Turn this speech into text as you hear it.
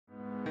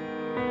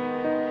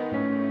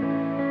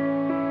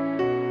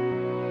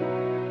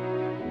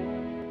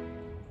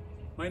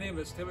My name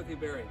is Timothy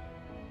Berry,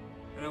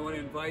 and I want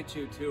to invite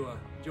you to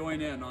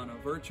join in on a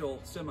virtual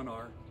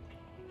seminar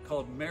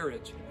called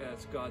Marriage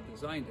as God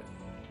Designed It.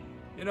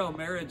 You know,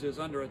 marriage is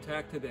under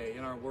attack today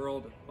in our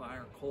world, by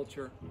our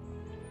culture.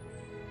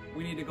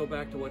 We need to go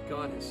back to what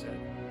God has said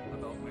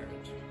about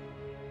marriage.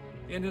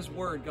 In His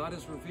Word, God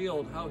has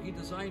revealed how He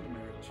designed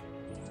marriage,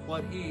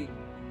 what He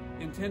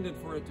intended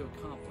for it to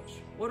accomplish.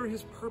 What are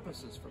His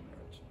purposes for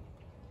marriage?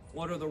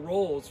 What are the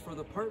roles for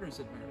the partners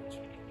in marriage?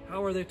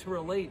 How are they to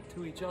relate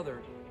to each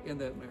other in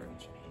that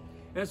marriage?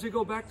 As we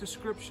go back to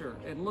Scripture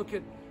and look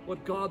at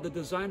what God, the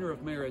designer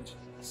of marriage,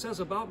 says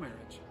about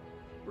marriage,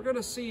 we're going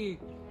to see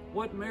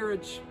what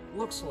marriage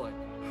looks like,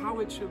 how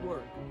it should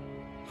work,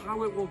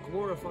 how it will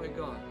glorify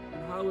God,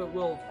 and how it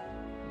will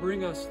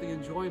bring us the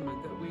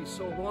enjoyment that we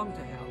so long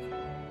to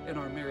have in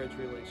our marriage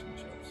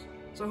relationships.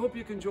 So I hope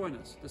you can join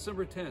us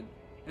December 10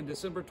 and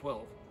December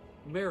 12,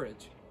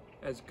 Marriage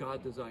as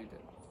God Designed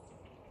It.